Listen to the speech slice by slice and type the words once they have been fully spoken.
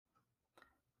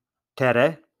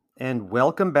Tere, and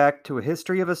welcome back to a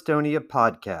History of Estonia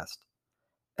podcast,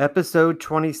 episode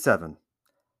 27,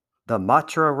 The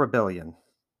Matra Rebellion.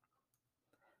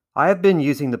 I have been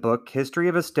using the book History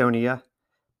of Estonia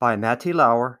by Matti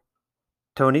Lauer,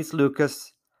 Tonis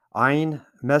Lukas, Ain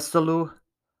Mestalu,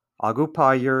 Agu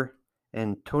Payer,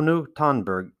 and Tonu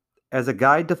Tonberg as a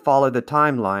guide to follow the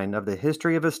timeline of the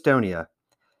history of Estonia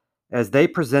as they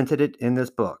presented it in this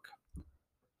book.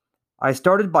 I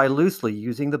started by loosely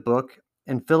using the book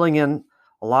and filling in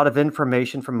a lot of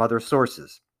information from other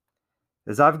sources.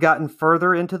 As I've gotten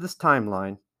further into this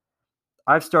timeline,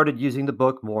 I've started using the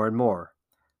book more and more,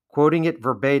 quoting it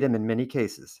verbatim in many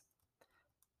cases.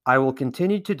 I will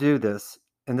continue to do this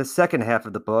in the second half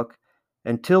of the book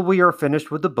until we are finished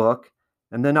with the book,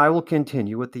 and then I will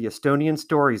continue with the Estonian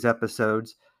Stories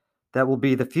episodes that will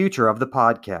be the future of the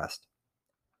podcast.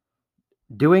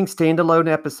 Doing standalone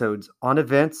episodes on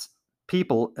events,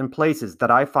 people, and places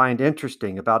that I find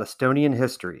interesting about Estonian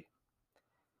history.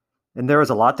 And there is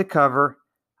a lot to cover,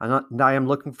 and I am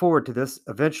looking forward to this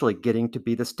eventually getting to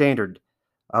be the standard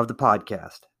of the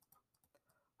podcast.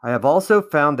 I have also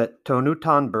found that Tonu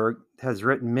Tonberg has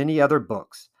written many other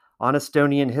books on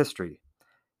Estonian history,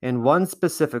 and one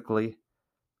specifically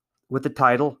with the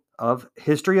title of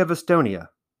History of Estonia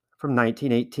from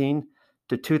 1918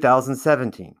 to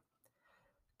 2017.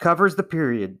 Covers the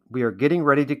period we are getting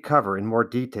ready to cover in more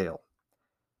detail.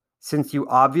 Since you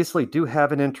obviously do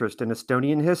have an interest in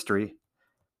Estonian history,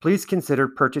 please consider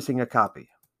purchasing a copy.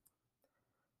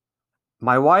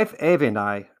 My wife Eva and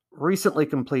I recently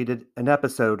completed an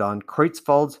episode on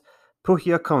Kreutzwald's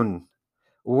Põhjakon,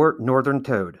 or Northern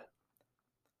Toad.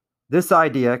 This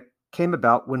idea came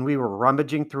about when we were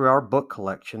rummaging through our book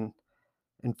collection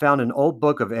and found an old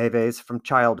book of Eva's from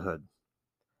childhood.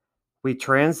 We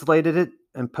translated it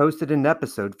and posted an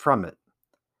episode from it.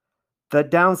 The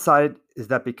downside is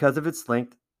that because of its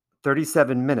length,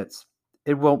 37 minutes,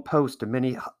 it won't post to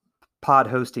many pod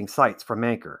hosting sites from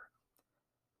Anchor,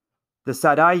 the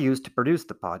site I use to produce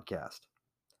the podcast.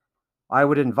 I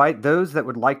would invite those that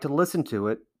would like to listen to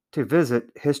it to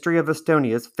visit History of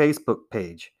Estonia's Facebook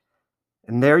page,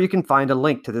 and there you can find a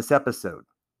link to this episode.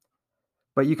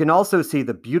 But you can also see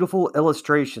the beautiful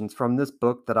illustrations from this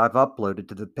book that I've uploaded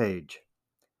to the page.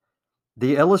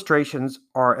 The illustrations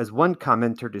are, as one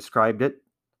commenter described it,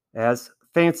 as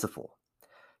fanciful.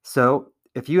 So,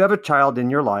 if you have a child in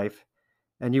your life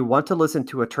and you want to listen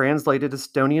to a translated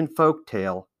Estonian folk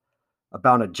tale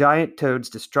about a giant toad's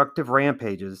destructive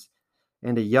rampages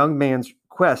and a young man's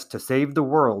quest to save the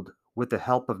world with the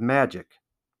help of magic,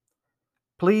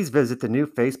 please visit the new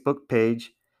Facebook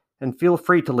page and feel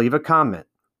free to leave a comment.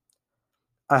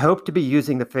 I hope to be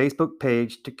using the Facebook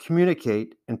page to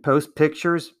communicate and post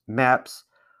pictures, maps,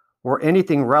 or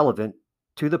anything relevant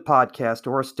to the podcast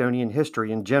or Estonian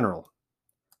history in general.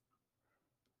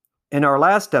 In our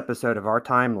last episode of our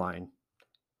timeline,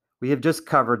 we have just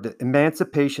covered the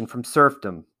emancipation from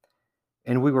serfdom,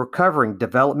 and we were covering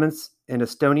developments in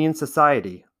Estonian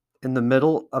society in the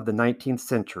middle of the 19th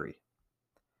century.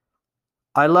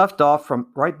 I left off from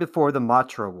right before the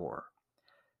Matra War,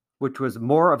 which was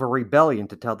more of a rebellion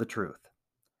to tell the truth.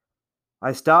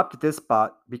 I stopped at this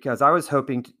spot because I was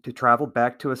hoping to travel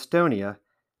back to Estonia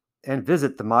and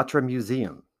visit the Matra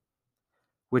Museum,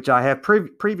 which I have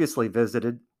previously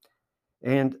visited,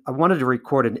 and I wanted to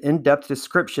record an in-depth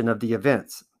description of the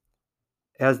events,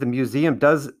 as the museum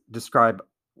does describe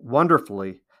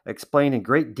wonderfully, explain in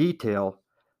great detail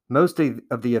most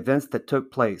of the events that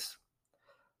took place.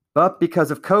 But because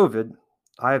of COVID,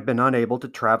 I have been unable to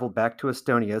travel back to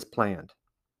Estonia as planned.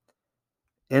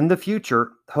 In the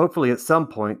future, hopefully at some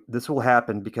point, this will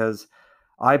happen because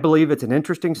I believe it's an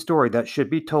interesting story that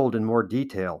should be told in more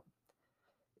detail.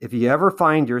 If you ever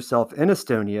find yourself in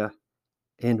Estonia,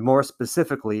 and more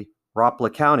specifically,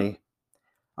 Rapla County,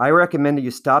 I recommend that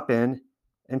you stop in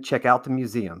and check out the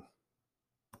museum.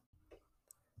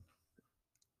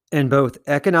 In both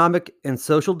economic and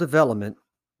social development,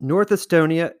 North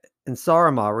Estonia and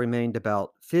Saaremaa remained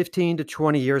about 15 to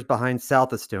 20 years behind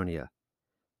South Estonia.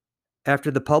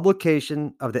 After the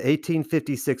publication of the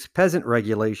 1856 Peasant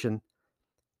Regulation,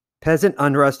 peasant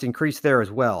unrest increased there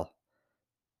as well.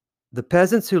 The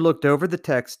peasants who looked over the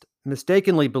text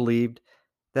mistakenly believed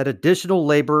that additional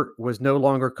labor was no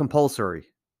longer compulsory.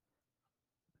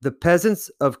 The peasants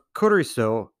of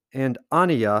Kuriso and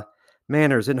Ania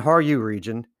manors in Harju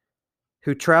region,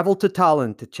 who traveled to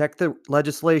Tallinn to check the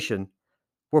legislation,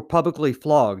 were publicly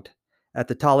flogged at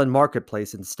the Tallinn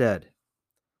marketplace instead.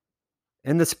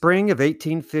 In the spring of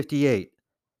 1858,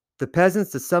 the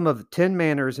peasants of some of 10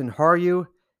 manors in Harju,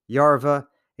 Järva,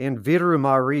 and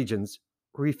Virumaa regions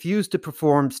refused to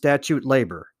perform statute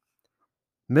labor.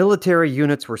 Military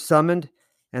units were summoned,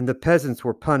 and the peasants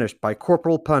were punished by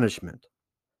corporal punishment.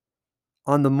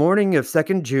 On the morning of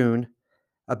 2nd June,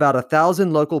 about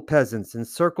 1,000 local peasants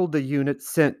encircled the unit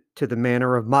sent to the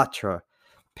manor of Matra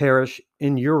parish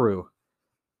in Uru,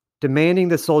 demanding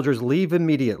the soldiers leave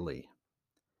immediately.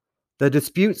 The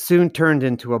dispute soon turned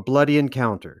into a bloody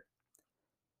encounter.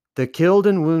 The killed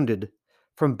and wounded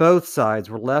from both sides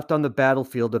were left on the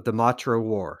battlefield of the Matra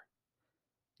War.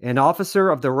 An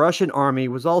officer of the Russian army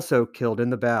was also killed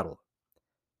in the battle.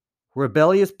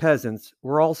 Rebellious peasants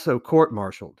were also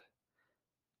court-martialed,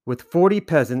 with 40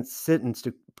 peasants sentenced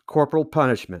to corporal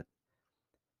punishment.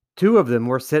 2 of them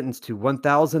were sentenced to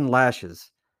 1,000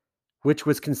 lashes, which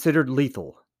was considered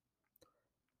lethal.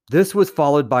 This was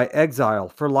followed by exile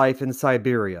for life in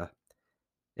Siberia,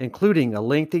 including a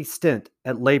lengthy stint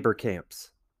at labor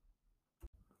camps.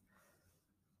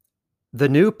 The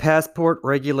new passport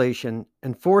regulation,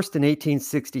 enforced in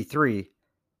 1863,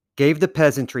 gave the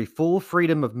peasantry full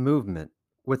freedom of movement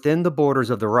within the borders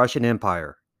of the Russian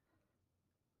Empire.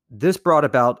 This brought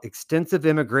about extensive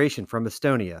immigration from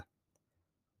Estonia.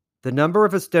 The number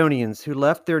of Estonians who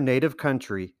left their native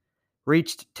country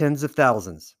reached tens of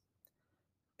thousands.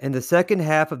 In the second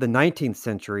half of the 19th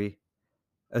century,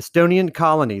 Estonian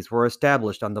colonies were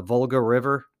established on the Volga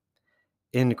River,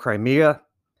 in Crimea,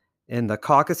 in the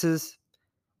Caucasus,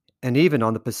 and even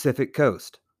on the Pacific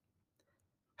coast.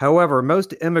 However,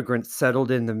 most immigrants settled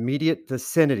in the immediate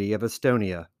vicinity of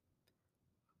Estonia.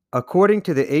 According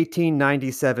to the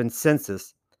 1897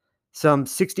 census, some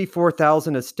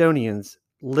 64,000 Estonians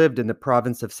lived in the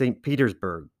province of St.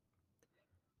 Petersburg,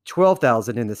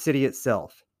 12,000 in the city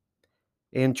itself,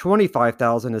 and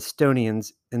 25,000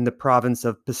 Estonians in the province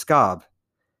of Pskov,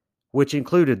 which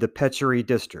included the Petseri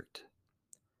district.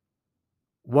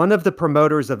 One of the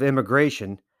promoters of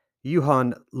immigration,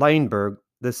 Johan Leinberg,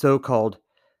 the so-called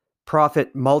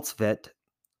Prophet Maltsvet,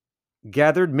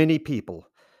 gathered many people,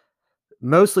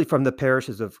 mostly from the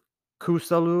parishes of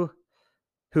Kuusalu,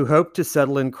 who hoped to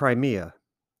settle in Crimea.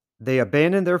 They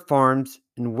abandoned their farms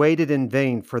and waited in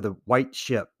vain for the white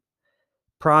ship,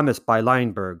 promised by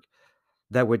Leinberg,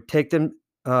 that would take them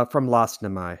from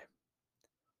Lasnamäe.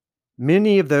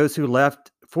 Many of those who left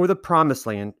for the Promised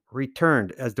Land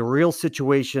returned, as the real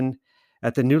situation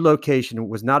at the new location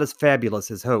was not as fabulous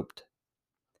as hoped.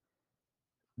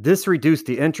 This reduced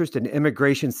the interest in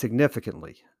immigration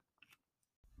significantly.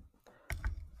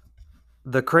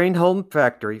 The Kraneholm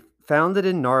factory, founded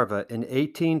in Narva in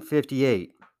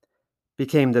 1858,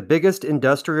 became the biggest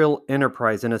industrial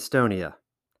enterprise in Estonia.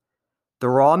 The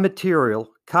raw material,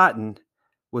 cotton,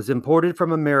 was imported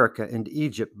from America and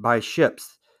Egypt by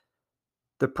ships.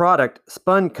 The product,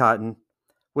 spun cotton,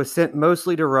 was sent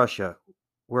mostly to Russia,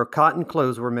 where cotton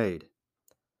clothes were made.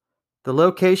 The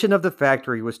location of the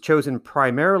factory was chosen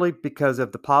primarily because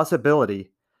of the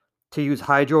possibility to use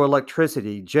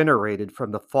hydroelectricity generated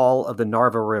from the fall of the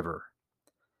Narva River.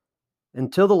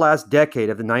 Until the last decade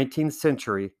of the 19th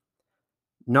century,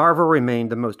 Narva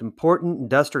remained the most important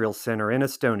industrial center in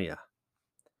Estonia.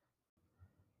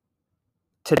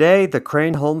 Today, the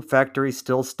Kraneholm factory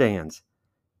still stands,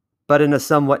 but in a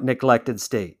somewhat neglected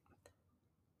state.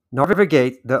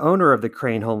 Norvegate, the owner of the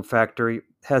Kraneholm factory,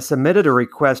 has submitted a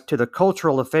request to the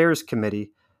Cultural Affairs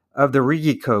Committee of the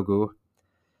Riigikogu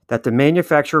that the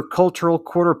Manufacture Cultural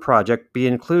Quarter project be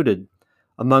included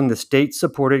among the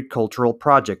state-supported cultural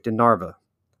project in Narva.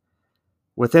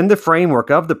 Within the framework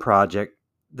of the project,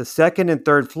 the second and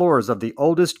third floors of the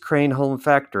oldest Kraneholm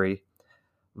factory,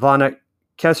 Vana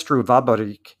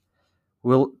Kestruvabarik,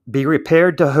 will be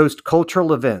repaired to host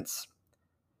cultural events.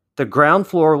 The ground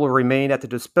floor will remain at the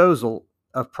disposal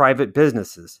of private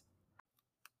businesses.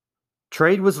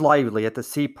 Trade was lively at the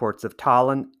seaports of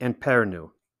Tallinn and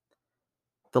Pärnu.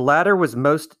 The latter was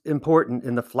most important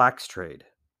in the flax trade.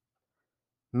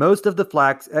 Most of the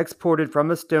flax exported from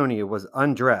Estonia was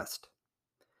undressed.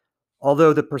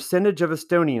 Although the percentage of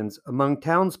Estonians among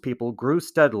townspeople grew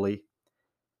steadily,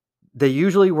 they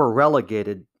usually were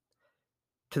relegated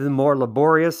to the more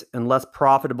laborious and less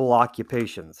profitable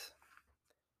occupations.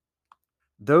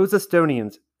 Those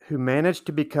Estonians who managed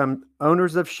to become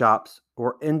owners of shops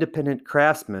or independent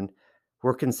craftsmen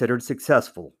were considered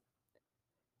successful.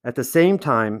 At the same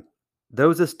time,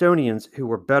 those Estonians who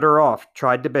were better off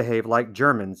tried to behave like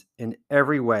Germans in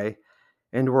every way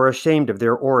and were ashamed of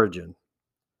their origin.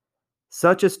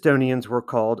 Such Estonians were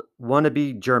called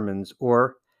wannabe Germans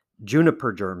or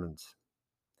juniper Germans.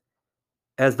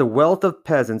 As the wealth of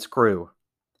peasants grew,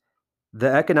 the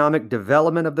economic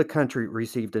development of the country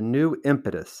received a new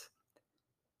impetus.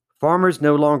 Farmers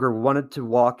no longer wanted to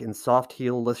walk in soft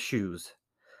heelless shoes,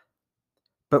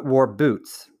 but wore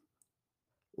boots.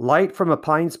 Light from a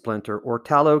pine splinter or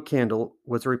tallow candle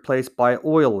was replaced by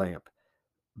oil lamp,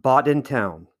 bought in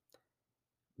town.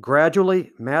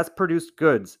 Gradually, mass-produced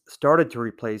goods started to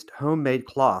replace homemade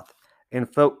cloth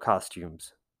and folk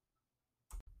costumes.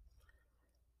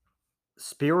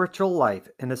 Spiritual life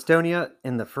in Estonia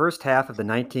in the first half of the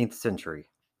 19th century.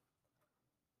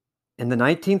 In the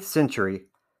 19th century,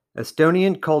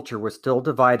 Estonian culture was still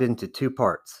divided into two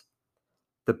parts: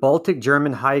 the Baltic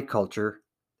German high culture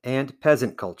and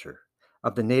peasant culture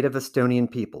of the native Estonian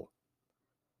people.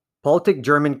 Baltic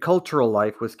German cultural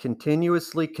life was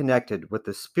continuously connected with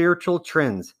the spiritual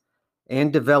trends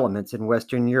and developments in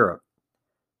Western Europe,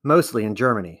 mostly in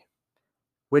Germany,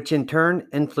 which in turn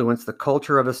influenced the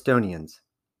culture of Estonians.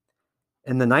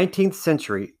 In the 19th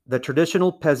century, the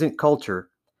traditional peasant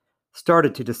culture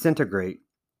started to disintegrate,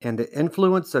 and the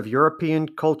influence of European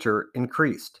culture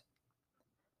increased.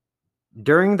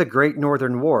 During the Great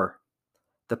Northern War,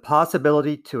 the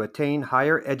possibility to attain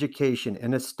higher education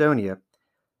in Estonia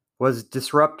was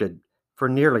disrupted for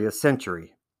nearly a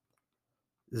century.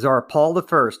 Tsar Paul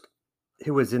I,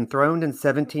 who was enthroned in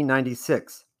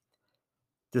 1796,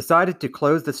 decided to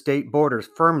close the state borders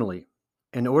firmly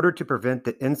in order to prevent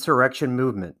the insurrection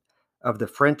movement of the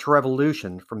French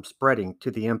Revolution from spreading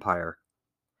to the empire.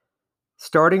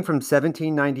 Starting from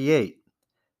 1798,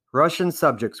 Russian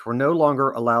subjects were no longer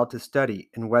allowed to study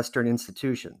in Western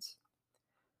institutions.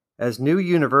 As new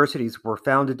universities were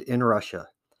founded in Russia,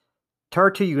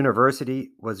 Tartu University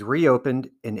was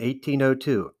reopened in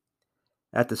 1802,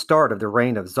 at the start of the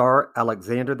reign of Tsar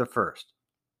Alexander I.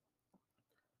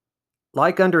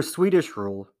 Like under Swedish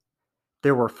rule,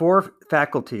 there were 4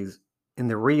 faculties in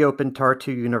the reopened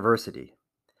Tartu University: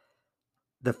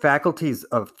 the faculties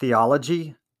of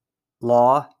theology,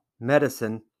 law,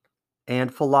 medicine,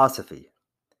 and philosophy.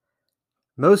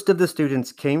 Most of the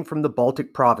students came from the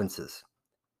Baltic provinces.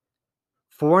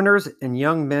 Foreigners and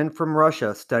young men from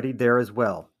Russia studied there as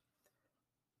well.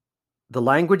 The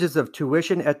languages of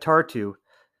tuition at Tartu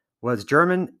was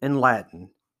German and Latin.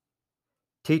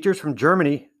 Teachers from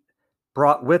Germany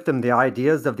brought with them the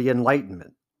ideas of the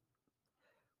Enlightenment,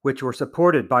 which were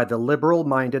supported by the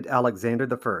liberal-minded Alexander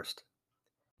I.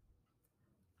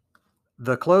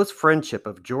 The close friendship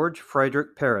of George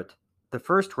Frederick Parrott, the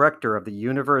first rector of the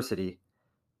university,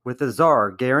 with the Tsar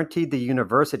guaranteed the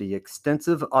university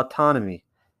extensive autonomy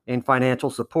and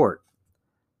financial support.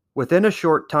 Within a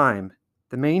short time,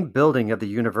 the main building of the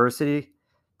university,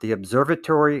 the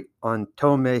observatory on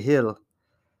Tome Hill,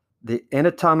 the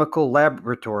anatomical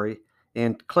laboratory,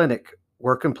 and clinic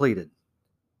were completed.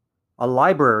 A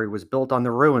library was built on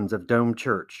the ruins of Dome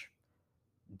Church.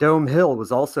 Dome Hill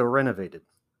was also renovated.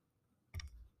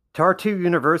 Tartu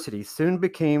University soon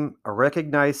became a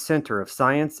recognized center of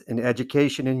science and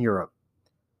education in Europe.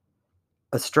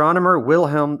 Astronomer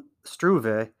Wilhelm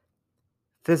Struve,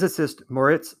 physicist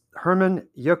Moritz Hermann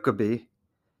Jacobi,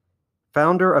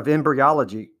 founder of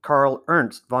embryology Karl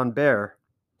Ernst von Baer,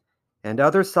 and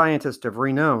other scientists of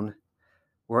renown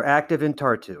were active in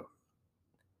Tartu.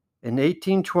 In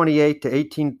 1828 to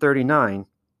 1839,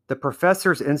 the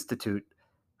Professors' Institute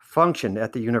functioned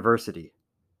at the university.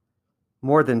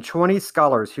 More than 20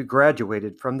 scholars who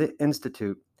graduated from the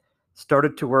institute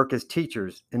started to work as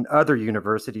teachers in other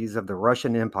universities of the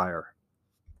Russian Empire.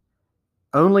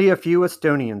 Only a few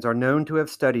Estonians are known to have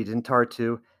studied in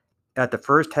Tartu at the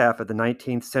first half of the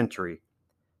 19th century,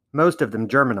 most of them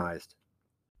Germanized.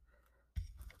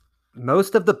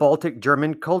 Most of the Baltic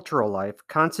German cultural life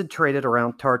concentrated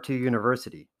around Tartu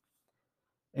University.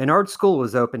 An art school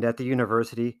was opened at the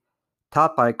university,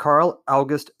 taught by Karl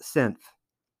August Senf,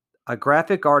 a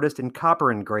graphic artist and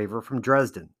copper engraver from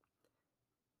Dresden.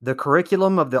 The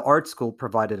curriculum of the art school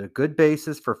provided a good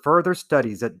basis for further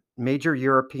studies at major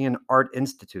European art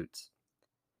institutes.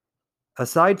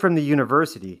 Aside from the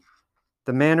university,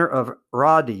 the manor of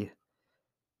Radi,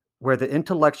 where the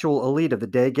intellectual elite of the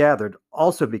day gathered,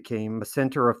 also became a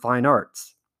center of fine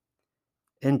arts.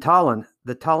 In Tallinn,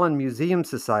 the Tallinn Museum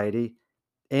Society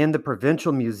and the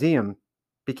Provincial Museum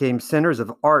became centers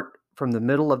of art from the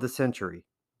middle of the century.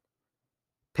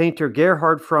 Painter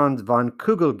Gerhard Franz von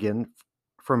Kugelgen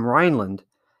from Rhineland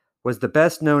was the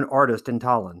best-known artist in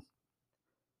Tallinn.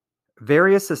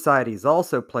 Various societies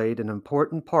also played an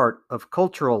important part of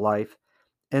cultural life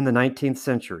in the 19th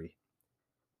century.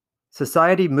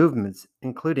 Society movements,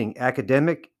 including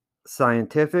academic,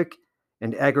 scientific,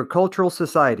 and agricultural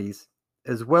societies,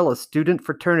 as well as student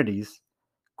fraternities,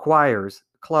 choirs,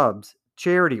 clubs,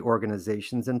 charity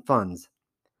organizations, and funds.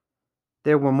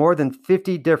 There were more than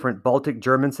 50 different Baltic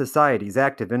German societies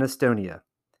active in Estonia,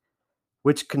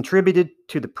 which contributed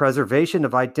to the preservation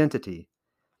of identity,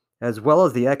 as well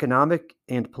as the economic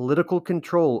and political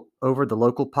control over the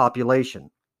local population.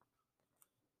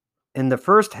 In the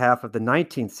first half of the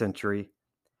 19th century,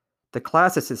 the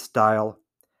classicist style,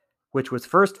 which was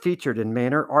first featured in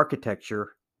manor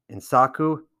architecture in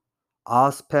Saku,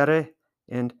 Aaspere,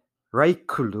 and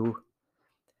Reikulu,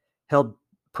 held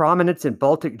prominence in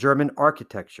Baltic German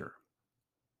architecture.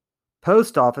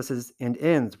 Post offices and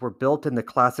inns were built in the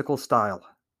classical style.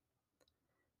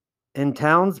 In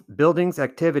towns, buildings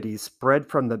activities spread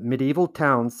from the medieval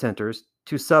town centers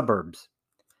to suburbs.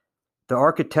 The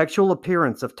architectural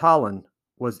appearance of Tallinn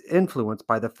was influenced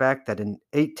by the fact that in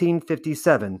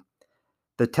 1857,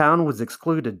 the town was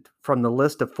excluded from the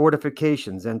list of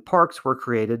fortifications and parks were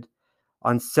created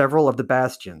on several of the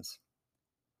bastions.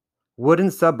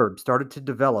 Wooden suburbs started to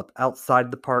develop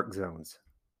outside the park zones.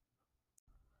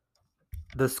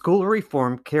 The school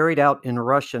reform carried out in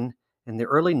Russian in the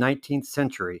early 19th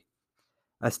century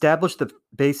established the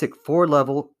basic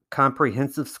four-level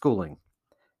comprehensive schooling,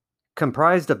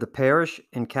 comprised of the parish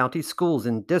and county schools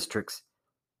in districts,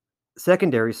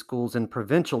 secondary schools in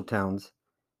provincial towns,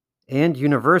 and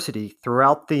university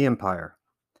throughout the empire.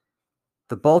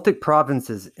 The Baltic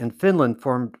provinces and Finland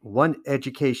formed one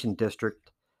education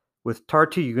district, with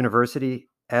Tartu University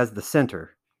as the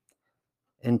center.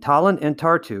 In Tallinn and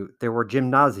Tartu, there were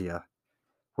gymnasia,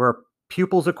 where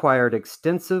pupils acquired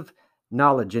extensive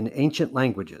knowledge in ancient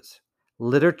languages,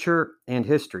 literature, and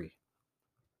history.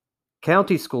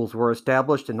 County schools were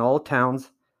established in all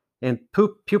towns, and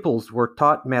pupils were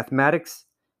taught mathematics,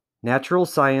 natural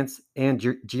science, and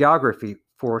geography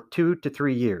for 2 to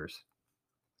 3 years.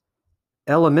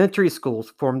 Elementary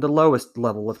schools formed the lowest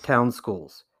level of town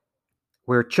schools,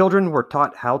 where children were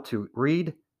taught how to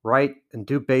read, write, and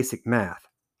do basic math.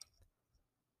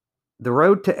 The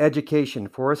road to education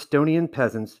for Estonian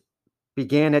peasants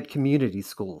began at community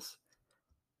schools,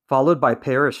 followed by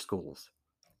parish schools.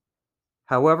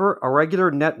 However, a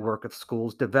regular network of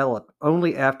schools developed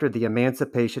only after the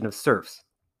emancipation of serfs.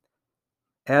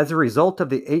 As a result of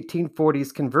the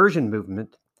 1840s conversion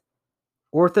movement,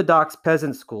 Orthodox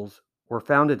peasant schools were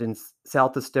founded in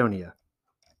South Estonia.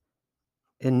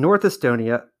 In North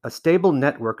Estonia, a stable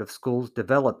network of schools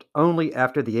developed only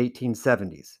after the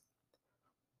 1870s.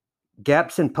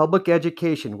 Gaps in public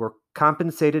education were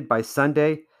compensated by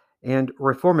Sunday and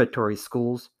reformatory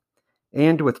schools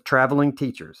and with traveling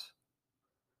teachers.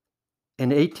 In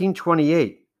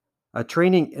 1828, a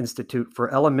training institute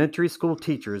for elementary school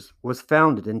teachers was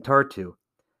founded in Tartu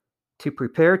to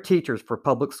prepare teachers for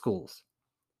public schools.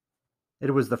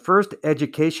 It was the first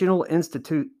educational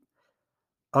institute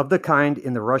of the kind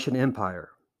in the Russian Empire.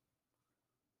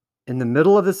 In the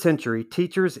middle of the century,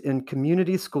 teachers in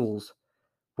community schools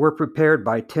were prepared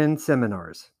by 10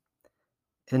 seminars.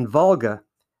 In Volga,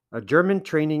 a German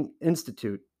training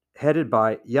institute headed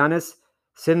by Janis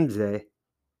Simze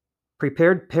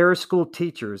prepared parish school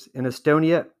teachers in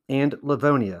Estonia and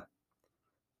Livonia.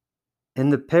 In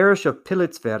the parish of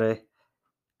Pilitsvere,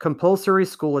 compulsory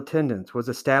school attendance was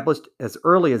established as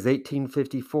early as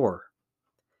 1854.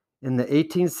 In the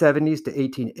 1870s to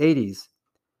 1880s,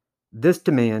 this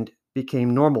demand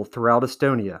became normal throughout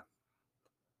Estonia.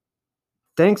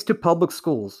 Thanks to public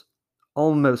schools,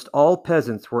 almost all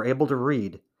peasants were able to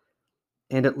read,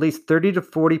 and at least 30 to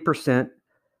 40%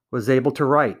 was able to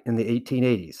write in the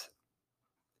 1880s.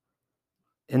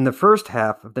 In the first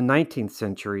half of the 19th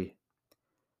century,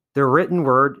 the written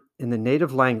word in the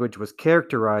native language was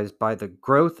characterized by the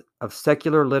growth of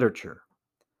secular literature.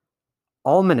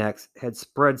 Almanacs had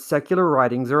spread secular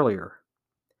writings earlier,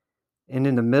 and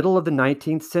in the middle of the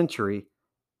 19th century,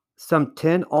 some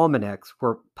 10 almanacs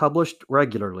were published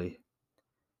regularly.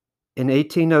 In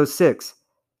 1806,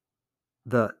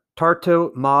 the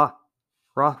Tartu Ma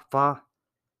Rafa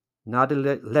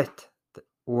Nadilet,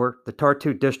 or the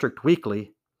Tartu District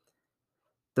Weekly,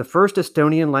 the first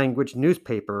Estonian language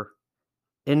newspaper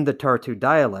in the Tartu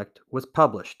dialect, was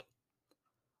published.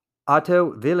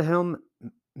 Otto Wilhelm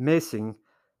Messing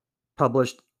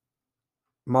published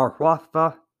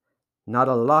Marhwatha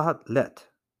Nadalahat,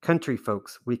 Country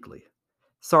Folks Weekly.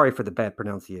 Sorry for the bad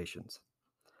pronunciations.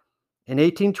 In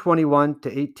 1821 to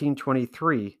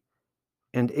 1823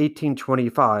 and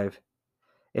 1825,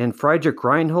 and Friedrich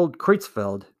Reinhold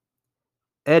Creutzfeldt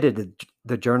edited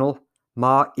the journal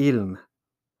Ma Ilm,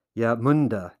 Ja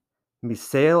Munda,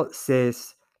 Misael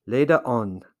Says Leda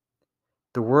On,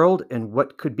 The World and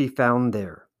What Could Be Found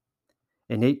There,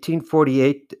 in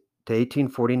 1848 to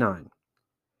 1849.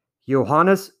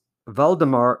 Johannes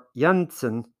Valdemar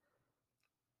Jansen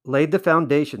laid the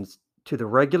foundations to the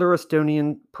regular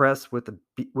Estonian press with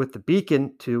the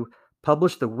beacon to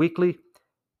publish the weekly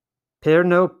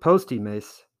Perno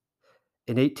Postimees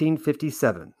in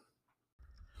 1857.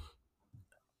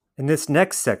 In this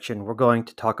next section, we're going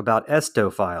to talk about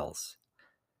Estophiles,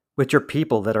 which are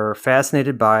people that are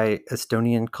fascinated by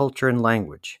Estonian culture and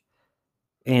language.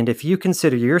 And if you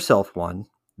consider yourself one,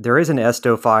 there is an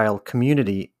Estophile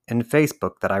community in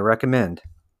Facebook that I recommend.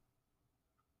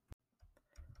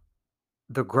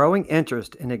 The growing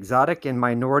interest in exotic and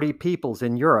minority peoples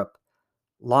in Europe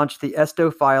launched the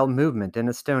Estophile movement in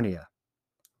Estonia.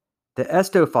 The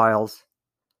Estophiles,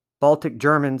 Baltic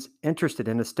Germans interested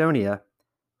in Estonia,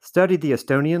 studied the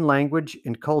Estonian language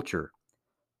and culture,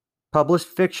 published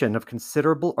fiction of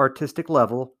considerable artistic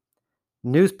level,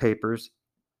 newspapers,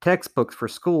 textbooks for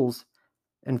schools,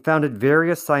 and founded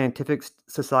various scientific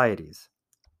societies.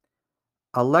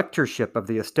 A lectureship of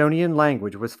the Estonian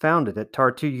language was founded at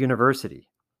Tartu University.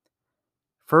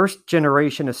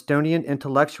 First-generation Estonian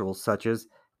intellectuals such as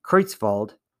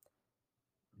Kreutzwald,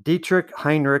 Dietrich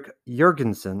Heinrich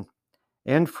Jürgensen,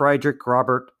 and Friedrich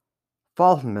Robert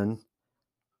Fahlmann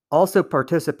also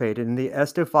participated in the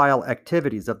Estophile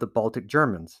activities of the Baltic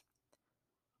Germans.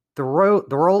 The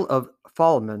role of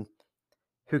Fahlmann,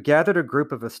 who gathered a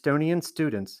group of Estonian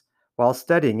students while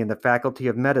studying in the Faculty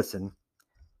of Medicine,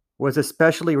 was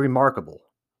especially remarkable.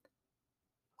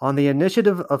 On the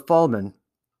initiative of Fahlmann,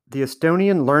 the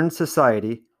Estonian Learned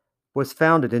Society was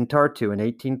founded in Tartu in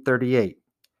 1838,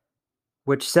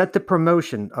 which set the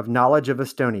promotion of knowledge of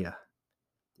Estonia,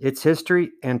 its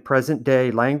history and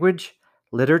present-day language,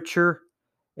 literature,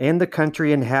 and the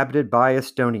country inhabited by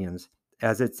Estonians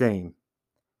as its aim.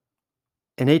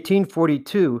 In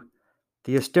 1842,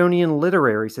 the Estonian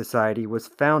Literary Society was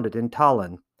founded in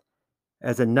Tallinn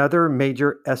as another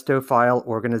major Estophile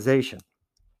organization.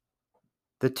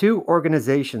 The two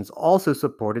organizations also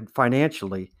supported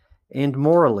financially and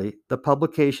morally the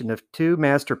publication of two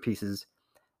masterpieces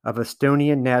of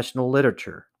Estonian national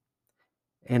literature: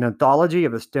 an anthology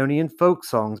of Estonian folk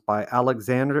songs by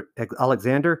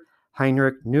Alexander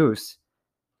Heinrich Neuss,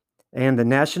 and the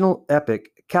national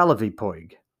epic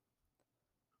Kalevipoeg.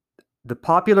 The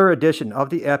popular edition of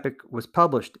the epic was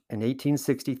published in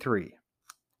 1863.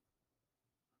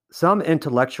 Some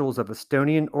intellectuals of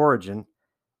Estonian origin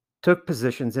took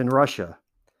positions in Russia.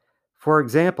 For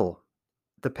example,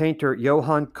 the painter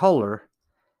Johann Koller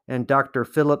and Dr.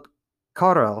 Philip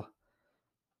Karel,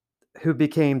 who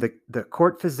became the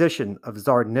court physician of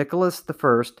Tsar Nicholas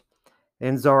I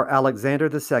and Tsar Alexander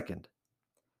II.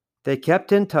 They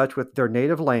kept in touch with their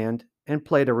native land and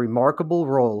played a remarkable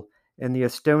role in the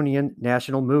Estonian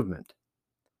national movement.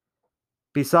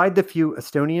 Beside the few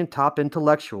Estonian top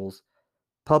intellectuals,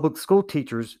 public school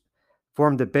teachers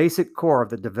formed the basic core of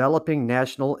the developing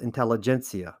national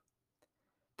intelligentsia.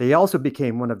 They also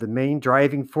became one of the main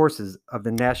driving forces of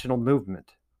the national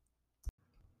movement.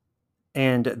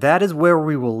 And that is where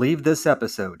we will leave this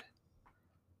episode.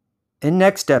 In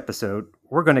next episode,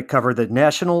 we're going to cover the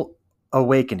National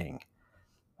Awakening,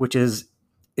 which is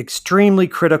extremely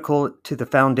critical to the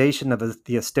foundation of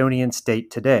the Estonian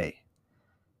state today.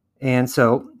 And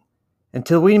so,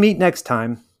 until we meet next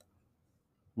time,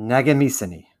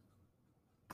 nägemiseni.